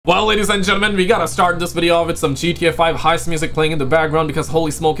Well, ladies and gentlemen, we gotta start this video off with some GTA 5 heist music playing in the background because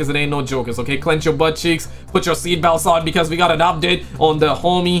holy smokers, it ain't no jokers, okay? Clench your butt cheeks, put your seatbelts on because we got an update on the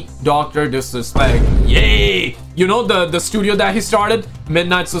homie DrDisrespect. Yay! You know the studio that he started,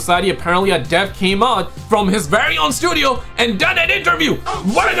 Midnight Society, apparently a dev came out from his very own studio and done an interview.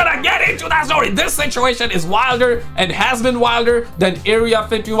 We're gonna get into that story. This situation is wilder and has been wilder than Area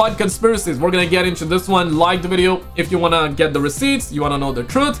 51 conspiracies. We're gonna get into this one. Like the video if you wanna get the receipts, you wanna know the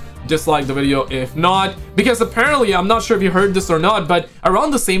truth. Dislike the video if not, because apparently, I'm not sure if you heard this or not, but around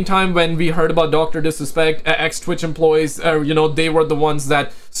the same time when we heard about DrDisrespect, ex-Twitch employees, you know, they were the ones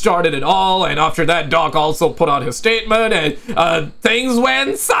that started it all, and after that, Doc also put out his statement, and things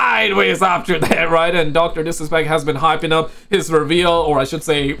went sideways after that, right? And DrDisrespect has been hyping up his reveal, or I should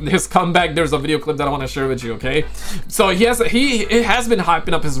say, his comeback. There's a video clip that I want to share with you, okay? So he has been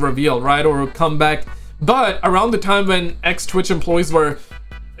hyping up his reveal, right, or comeback, but around the time when ex-Twitch employees were,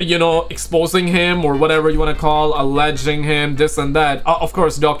 you know, exposing him or whatever you want to call, alleging him, this and that. Of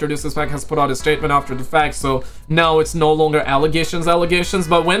course, DrDisrespect has put out a statement after the fact, so now it's no longer allegations,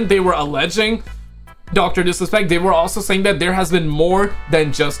 but when they were alleging DrDisrespect, they were also saying that there has been more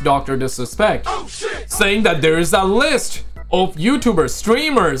than just DrDisrespect. Oh, shit. Saying that there is a list of YouTubers,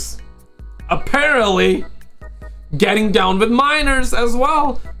 streamers, apparently getting down with minors as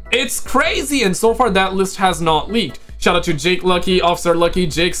well. It's crazy, and so far that list has not leaked. Shout out to Jake Lucky, Officer Lucky,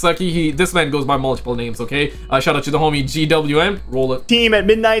 Jake Sucky. This man goes by multiple names, okay? Shout out to the homie GWM. Roll it. Team at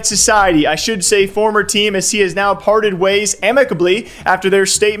Midnight Society, I should say former team, as he has now parted ways amicably after their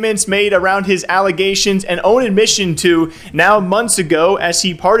statements made around his allegations and own admission to now months ago, as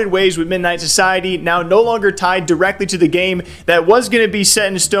he parted ways with Midnight Society, now no longer tied directly to the game that was going to be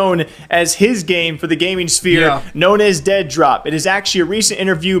set in stone as his game for the gaming sphere, known as Dead Drop. It is actually a recent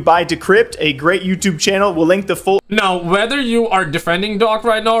interview by Decrypt, a great YouTube channel. We'll link the full... Now, whether you are defending Doc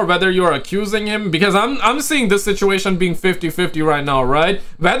right now or whether you're accusing him, because I'm seeing this situation being 50-50 right now, right?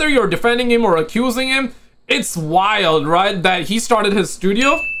 Whether you're defending him or accusing him, it's wild, right? That he started his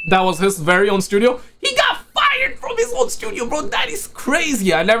studio, that was his very own studio. He got fired from his own studio, bro. That is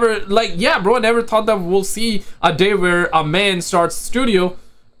crazy. I never, like, yeah, bro, I never thought that we'll see a day where a man starts a studio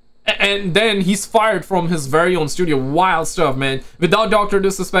and then he's fired from his very own studio. Wild stuff, man. Without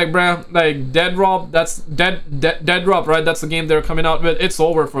DrDisrespect, bruh, like Dead Drop, that's Dead Drop, right? That's the game they're coming out with. It's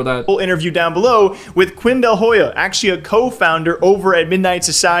over for that. Full interview down below with Quinn Del Hoya, actually a co-founder over at Midnight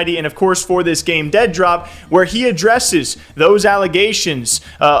Society, and of course for this game Dead Drop, where he addresses those allegations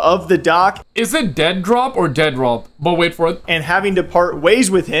of the Doc. Is it Dead Drop or Dead Drop? But wait for it. And having to part ways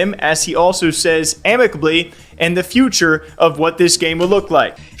with him, as he also says amicably, and the future of what this game will look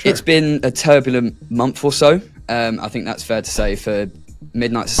like. Sure. It's been a turbulent month or so. I think that's fair to say for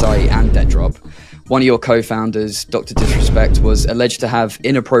Midnight Society and Dead Drop. One of your co-founders, DrDisrespect, was alleged to have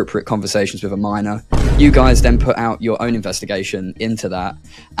inappropriate conversations with a minor. You guys then put out your own investigation into that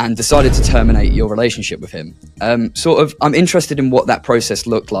and decided to terminate your relationship with him. I'm interested in what that process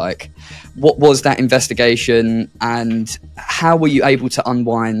looked like. What was that investigation, and how were you able to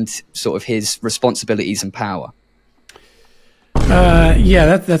unwind sort of his responsibilities and power?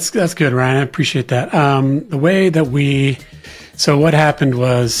 Yeah, that's good, Ryan. I appreciate that. The way that so what happened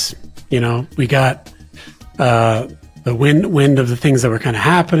was, you know, we got the wind of the things that were kind of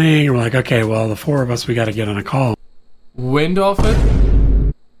happening, and we're like, okay, well, the four of us, we got to get on a call. Wind off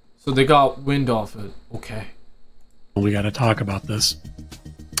it? So they got wind off it. Okay. We got to talk about this.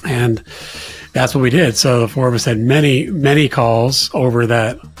 And that's what we did. So the four of us had many calls over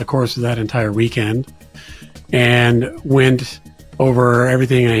the course of that entire weekend, and went over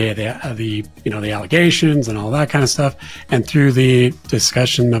everything. I had the the allegations and all that kind of stuff. And through the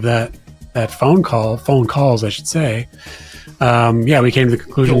discussion of that phone calls, I should say, yeah, we came to the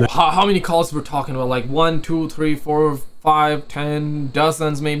conclusion that how many calls we're talking about? Like 1, 2, 3, 4, 5, 10,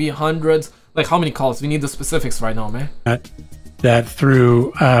 dozens, maybe hundreds. Like how many calls? We need the specifics right now, man. That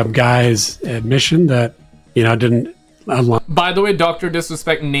through Guy's admission that didn't unlock. By the way,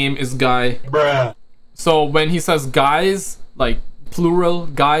 DrDisrespect name is Guy. Bruh. So when he says guys, like plural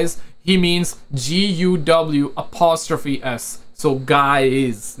guys, he means GUW''S. So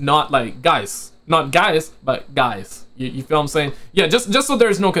guys, not like guys, not guys, but guys. You feel what I'm saying? Yeah, just so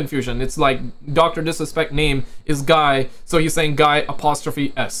there's no confusion. It's like DrDisrespect name is Guy, so he's saying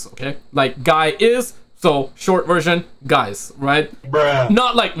guy''S. Okay, like Guy is. So short version, guys, right? Bruh.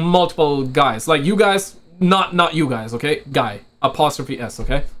 Not like multiple guys, like you guys, not you guys, okay? Guy''S,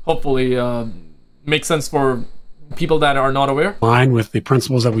 okay? Hopefully makes sense for people that are not aware. Line with the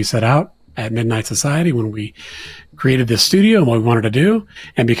principles that we set out at Midnight Society when we created this studio and what we wanted to do.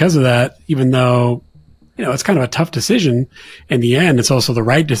 And because of that, even though you know, it's kind of a tough decision. In the end, it's also the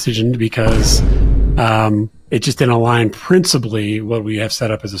right decision because it just didn't align principally what we have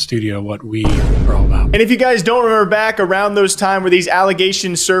set up as a studio, what we are all about. And if you guys don't remember back around those times where these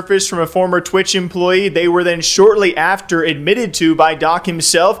allegations surfaced from a former Twitch employee, they were then shortly after admitted to by Doc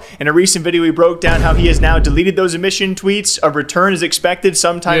himself. In a recent video, we broke down how he has now deleted those admission tweets. A return is expected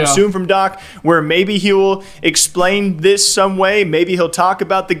sometime soon from Doc, where maybe he will explain this some way. Maybe he'll talk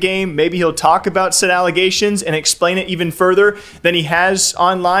about the game. Maybe he'll talk about said allegations and explain it even further than he has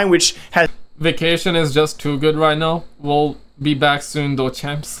online, which has... Vacation is just too good right now. We'll be back soon though,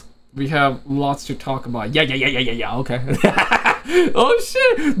 champs. We have lots to talk about. Yeah, okay. Oh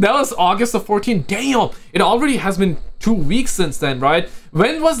shit, that was August of 14. Damn, it already has been 2 weeks since then, right?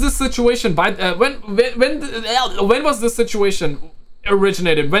 When was this situation when was this situation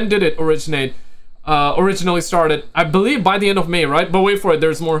originated? When did it originate? Originally started, I believe, by the end of May, right? But wait for it,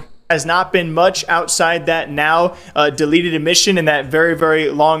 there's more. Has not been much outside that now deleted admission and that very, very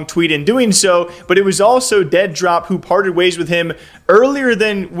long tweet in doing so, but it was also DrDrop who parted ways with him earlier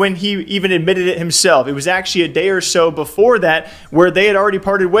than when he even admitted it himself. It was actually a day or so before that where they had already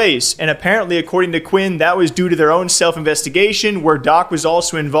parted ways, and apparently, according to Quinn, that was due to their own self-investigation, where Doc was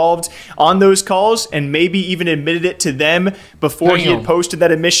also involved on those calls and maybe even admitted it to them before he had posted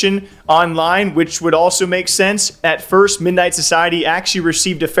that admission online, which would also make sense. At first, Midnight Society actually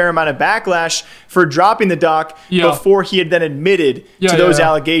received a fair amount of backlash for dropping the Doc before he had then admitted to those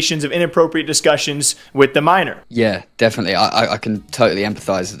allegations of inappropriate discussions with the minor. Yeah, definitely. I can totally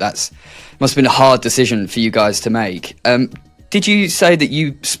empathize that must have been a hard decision for you guys to make. Did you say that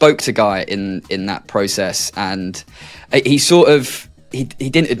you spoke to Guy in that process, and he sort of he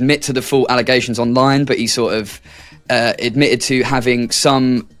didn't admit to the full allegations online, but he sort of admitted to having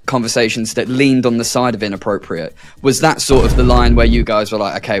some conversations that leaned on the side of inappropriate? Was that sort of the line where you guys were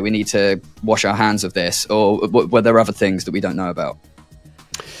like, okay, we need to wash our hands of this, or were there other things that we don't know about?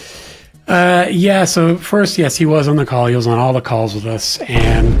 Yeah, so first, yes, he was on the call. He was on all the calls with us.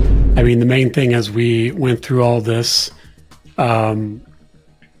 And I mean, the main thing as we went through all this,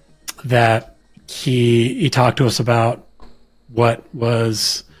 that he talked to us about what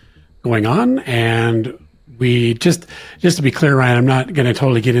was going on. And we just to be clear, Ryan, I'm not going to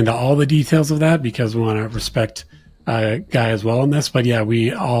totally get into all the details of that because we want to respect Guy as well in this. But yeah,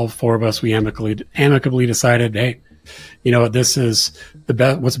 all four of us, we amicably decided, hey, you know what, this is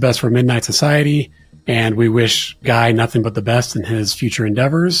what's best for Midnight Society, and we wish Guy nothing but the best in his future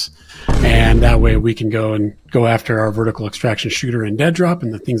endeavors. And that way we can go after our vertical extraction shooter and DrDrop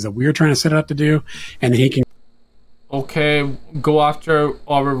and the things that we're trying to set out to do, and then he can go after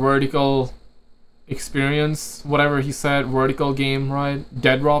our vertical experience, whatever he said, vertical game, right?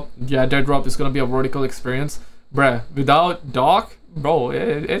 DrDrop, yeah, DrDrop is gonna be a vertical experience, bruh. Without Doc, bro,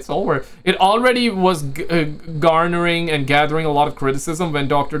 it's over. It already was garnering and gathering a lot of criticism when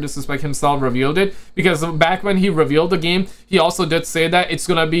DrDisrespect himself revealed it, because back when he revealed the game, he also did say that it's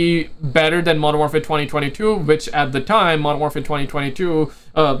gonna be better than Modern Warfare 2022, which at the time, Modern Warfare 2022,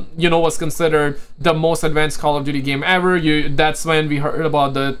 was considered the most advanced Call of Duty game ever. That's when we heard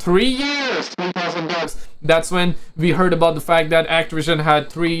about the 3 years, 3,000 devs. That's when we heard about the fact that Activision had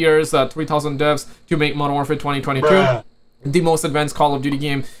 3 years, 3,000 devs to make Modern Warfare 2022. Bruh. The most advanced Call of Duty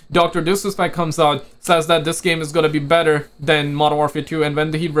game. DrDisrespect comes out, says that this game is going to be better than Modern Warfare 2, and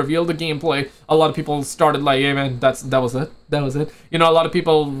when he revealed the gameplay, a lot of people started like, hey man, that was it. You know, a lot of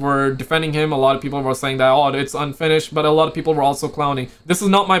people were defending him, a lot of people were saying that, oh, it's unfinished, but a lot of people were also clowning. This is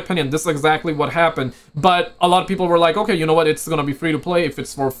not my opinion, this is exactly what happened, but a lot of people were like, okay, you know what, it's going to be free to play, if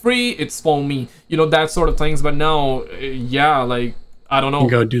it's for free, it's for me, you know, that sort of things. But now, yeah, like, I don't know.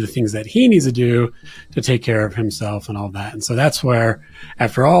 Go do the things that he needs to do to take care of himself and all that. And so that's where,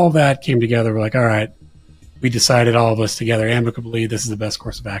 after all that came together, we're like, all right, we decided, all of us together amicably, this is the best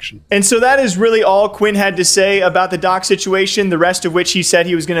course of action. And so that is really all Quinn had to say about the Doc situation, the rest of which he said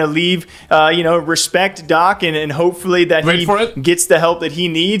he was going to leave, respect Doc and hopefully that he gets the help that he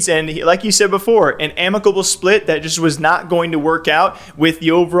needs. And like you said before, an amicable split that just was not going to work out with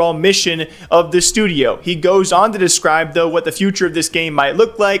the overall mission of the studio. He goes on to describe, though, what the future of this game might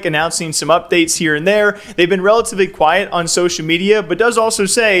look like, announcing some updates here and there. They've been relatively quiet on social media, but does also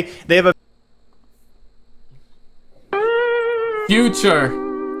say they have a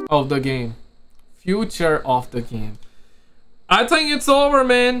future of the game. Future of the game. I think it's over,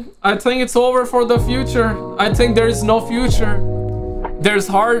 man. I think it's over for the future. I think there is no future. There's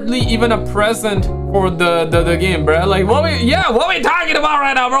hardly even a present for the game, bro. Like, what we talking about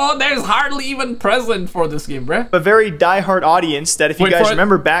right now, bro? There's hardly even present for this game, bro. A very diehard audience that, if you guys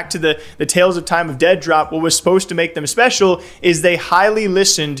remember back to the Tales of Time of Dead drop, what was supposed to make them special is they highly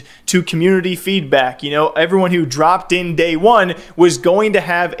listened to community feedback. You know, everyone who dropped in day one was going to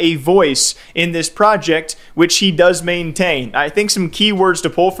have a voice in this project, which he does maintain. I think some key words to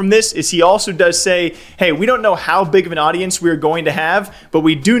pull from this is he also does say, hey, we don't know how big of an audience we're going to have, but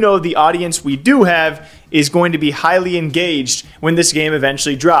we do know the audience we do have is going to be highly engaged when this game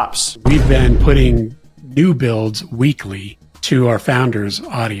eventually drops. We've been putting new builds weekly to our founders'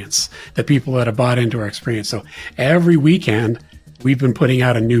 audience, the people that have bought into our experience. So every weekend, we've been putting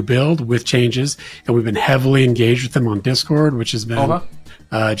out a new build with changes, and we've been heavily engaged with them on Discord, which has been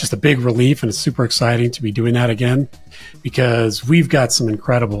just a big relief, and it's super exciting to be doing that again, because we've got some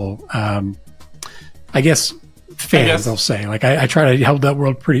incredible, I guess, fans, I'll say. Like, I try to hold that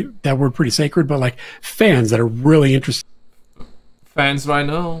word pretty sacred, but like fans that are really interested. Fans right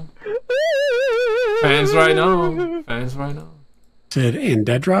now. Fans right now. Fans right now. In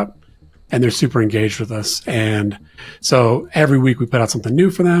Dead Drop, and they're super engaged with us. And so every week we put out something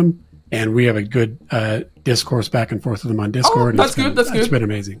new for them, and we have a good discourse back and forth with them on Discord. That's good. It's been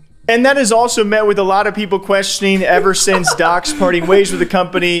amazing. And that has also met with a lot of people questioning ever since Doc's parting ways with the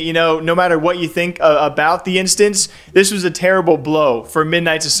company. You know, no matter what you think about the instance, this was a terrible blow for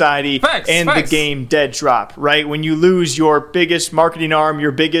Midnight Society and the game Dead Drop, right? When you lose your biggest marketing arm,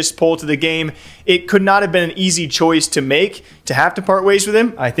 your biggest pull to the game, it could not have been an easy choice to make, to have to part ways with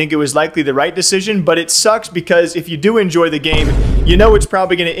him. I think it was likely the right decision, but it sucks because if you do enjoy the game, you know it's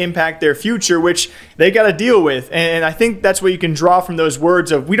probably going to impact their future, which they got to deal with. And I think that's what you can draw from those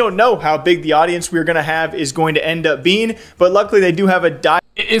words of, we don't know how big the audience we're going to have is going to end up being, but luckily they do have a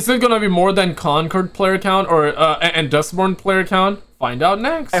Is it going to be more than Concord player count or and Dustborn player count? Find out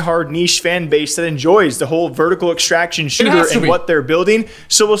next. A hard niche fan base that enjoys the whole vertical extraction shooter and what they're building.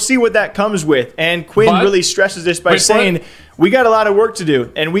 So we'll see what that comes with. And Quinn really stresses this by saying, we got a lot of work to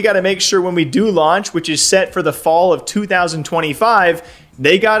do, and we got to make sure when we do launch, which is set for the fall of 2025,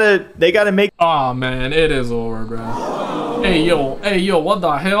 they gotta make. Oh man, it is over, bro. Hey yo, what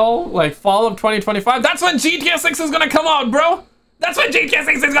the hell? Like fall of 2025? That's when GTA 6 is gonna come out, bro. That's when GTA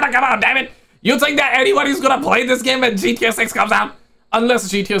 6 is gonna come out. Damn it! You think that anybody's gonna play this game when GTA 6 comes out?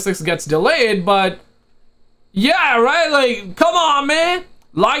 Unless GTA 6 gets delayed, but yeah, right? Like, come on, man.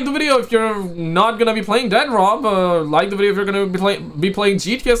 Like the video if you're not gonna be playing Dead Rob. Like the video if you're gonna be playing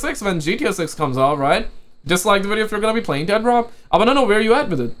GTA 6 when GTA 6 comes out, right? Dislike the video if you're gonna be playing Dead Rob. I wanna know where you at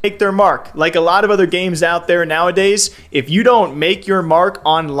with it. Make their mark. Like a lot of other games out there nowadays, if you don't make your mark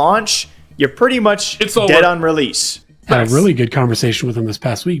on launch, you're pretty much dead on release. Had a really good conversation with them this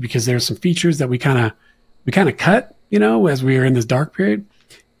past week because there's some features that we kind of cut, you know, as we were in this dark period,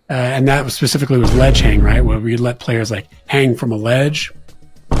 and that was specifically was ledge hang, right, where we let players like hang from a ledge,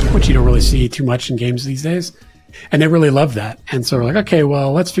 which you don't really see too much in games these days, and they really loved that. And so we're like, okay,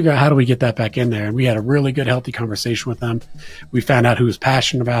 well, let's figure out how do we get that back in there. And we had a really good, healthy conversation with them. We found out who was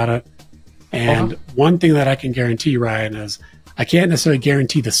passionate about it, and one thing that I can guarantee, Ryan, is I can't necessarily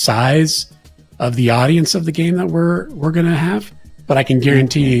guarantee the size of the audience of the game that we're going to have, but I can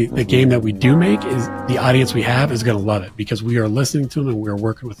guarantee the game that we do make is the audience we have is going to love it because we are listening to them and we're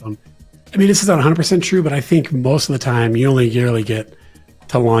working with them. I mean, this is not 100% true, but I think most of the time you only really get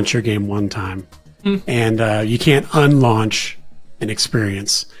to launch your game one time, and you can't unlaunch an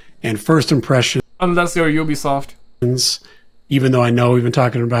experience. And first impressions, unless you're Ubisoft, even though I know we've been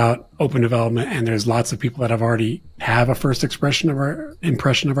talking about open development and there's lots of people that have already have a first impression of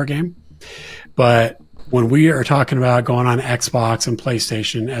our game. But when we are talking about going on Xbox and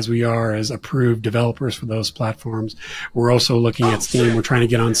PlayStation, as we are as approved developers for those platforms, we're also looking at Steam. We're trying to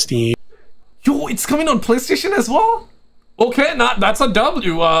get on Steam. Yo, it's coming on PlayStation as well? Okay, that's a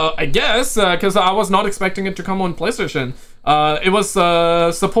W, I guess, because I was not expecting it to come on PlayStation. It was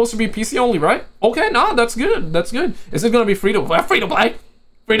supposed to be PC only, right? Okay, nah, that's good. That's good. Is it gonna be free to play? Free to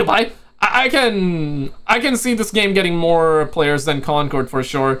play? I can see this game getting more players than Concord for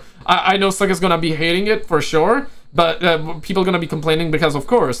sure. I know Suck is gonna be hating it for sure, but people are gonna be complaining because, of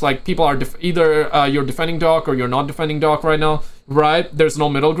course, like people are either you're defending Doc or you're not defending Doc right now, right? There's no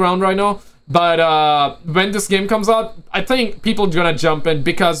middle ground right now. But when this game comes out, I think people are gonna jump in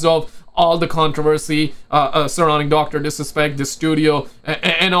because of all the controversy surrounding DrDisrespect, the studio,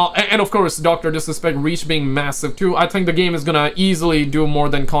 and of course DrDisrespect reach being massive too. I think the game is gonna easily do more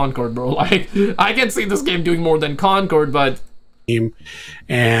than Concord, bro. Like I can see this game doing more than Concord, but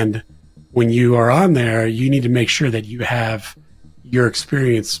and when you are on there, you need to make sure that you have your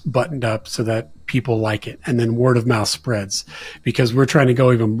experience buttoned up so that people like it, and then word of mouth spreads, because we're trying to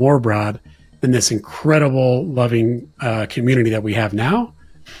go even more broad. than this incredible, loving community that we have now.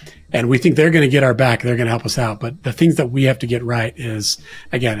 And we think they're going to get our back. They're going to help us out. But the things that we have to get right is,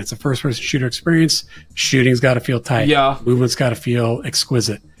 again, it's a first-person shooter experience. Shooting's got to feel tight. Yeah. Movement's got to feel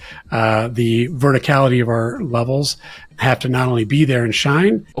exquisite. The verticality of our levels have to not only be there and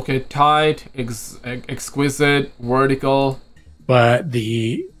shine. Okay, tight, exquisite, vertical. But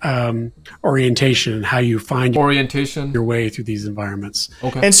the orientation and how you find your way through these environments.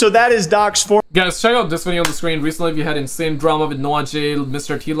 Okay. And so that is Doc's form. Guys, check out this video on the screen. Recently, we had insane drama with Noah Jail,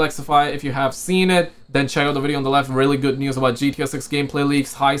 Mr. T-Lexify. If you have seen it, then check out the video on the left. Really good news about GTA 6 gameplay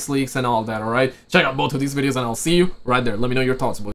leaks, heist leaks, and all that, alright? Check out both of these videos, and I'll see you right there. Let me know your thoughts, boys.